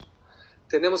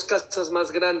Tenemos casas más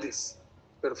grandes,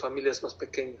 pero familias más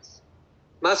pequeñas.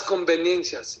 Más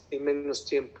conveniencias y menos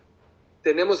tiempo.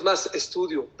 Tenemos más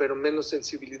estudio, pero menos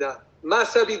sensibilidad.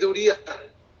 Más sabiduría,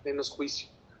 menos juicio.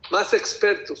 Más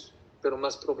expertos, pero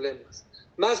más problemas.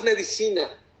 Más medicina,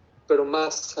 pero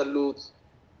más salud.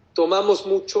 Tomamos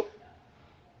mucho,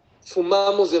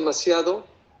 fumamos demasiado,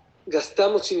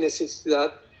 gastamos sin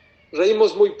necesidad,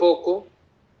 reímos muy poco,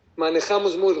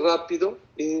 manejamos muy rápido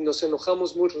y nos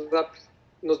enojamos muy rápido.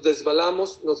 Nos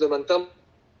desbalamos, nos levantamos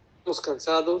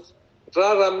cansados,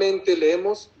 raramente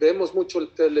leemos, vemos mucho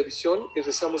televisión y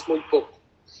rezamos muy poco.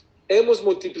 Hemos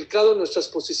multiplicado nuestras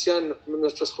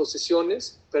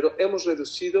posesiones, pero hemos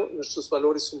reducido nuestros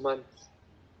valores humanos.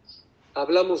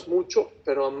 Hablamos mucho,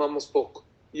 pero amamos poco.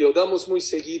 Y odamos muy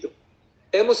seguido.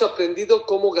 Hemos aprendido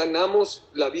cómo ganamos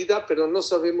la vida, pero no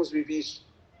sabemos vivir.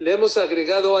 Le hemos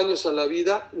agregado años a la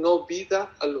vida, no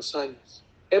vida a los años.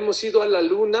 Hemos ido a la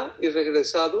luna y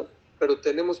regresado, pero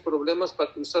tenemos problemas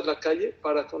para cruzar la calle,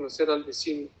 para conocer al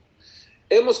vecino.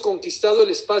 Hemos conquistado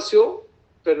el espacio,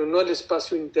 pero no el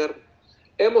espacio interno.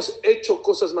 Hemos hecho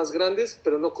cosas más grandes,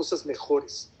 pero no cosas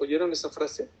mejores. ¿Oyeron esa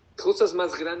frase? Cosas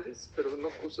más grandes, pero no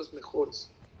cosas mejores.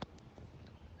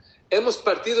 Hemos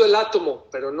partido el átomo,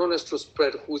 pero no nuestros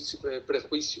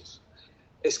prejuicios.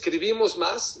 Escribimos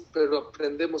más, pero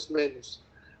aprendemos menos.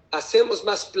 Hacemos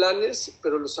más planes,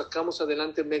 pero los sacamos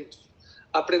adelante menos.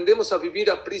 Aprendemos a vivir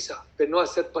a prisa, pero no a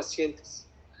ser pacientes.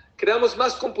 Creamos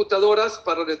más computadoras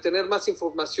para retener más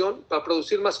información, para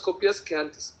producir más copias que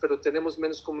antes, pero tenemos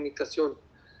menos comunicación.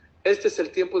 Este es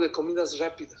el tiempo de comidas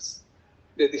rápidas,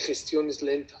 de digestiones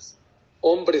lentas,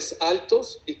 hombres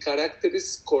altos y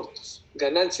caracteres cortos,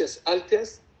 ganancias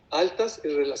altas y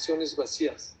relaciones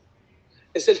vacías.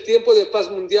 Es el tiempo de paz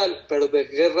mundial, pero de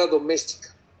guerra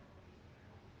doméstica.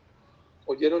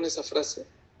 ¿Oyeron esa frase?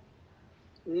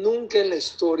 Nunca en la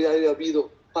historia ha habido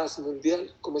paz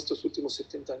mundial como estos últimos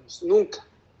 70 años. Nunca.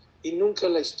 Y nunca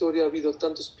en la historia ha habido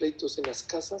tantos pleitos en las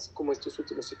casas como estos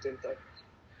últimos 70 años.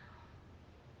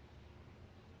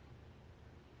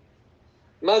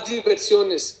 Más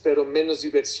diversiones, pero menos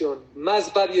diversión.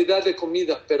 Más variedad de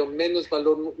comida, pero menos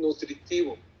valor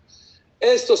nutritivo.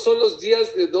 Estos son los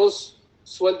días de 2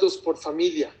 sueldos por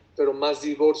familia, pero más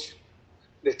divorcio.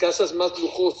 De casas más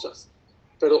lujosas,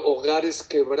 pero hogares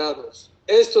quebrados.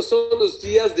 Estos son los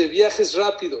días de viajes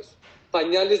rápidos,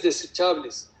 pañales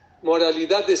desechables,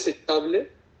 moralidad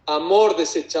desechable, amor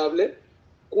desechable,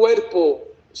 cuerpo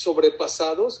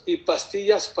sobrepasados y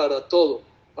pastillas para todo,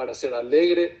 para ser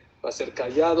alegre, para ser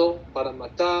callado, para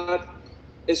matar.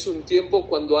 Es un tiempo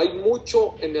cuando hay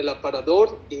mucho en el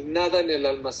aparador y nada en el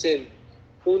almacén.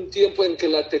 Un tiempo en que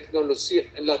la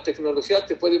tecnología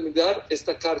te puede dar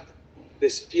esta carta.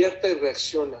 Despierta y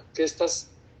reacciona. ¿Qué estás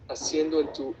haciendo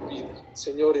en tu vida?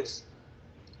 Señores,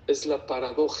 es la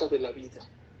paradoja de la vida.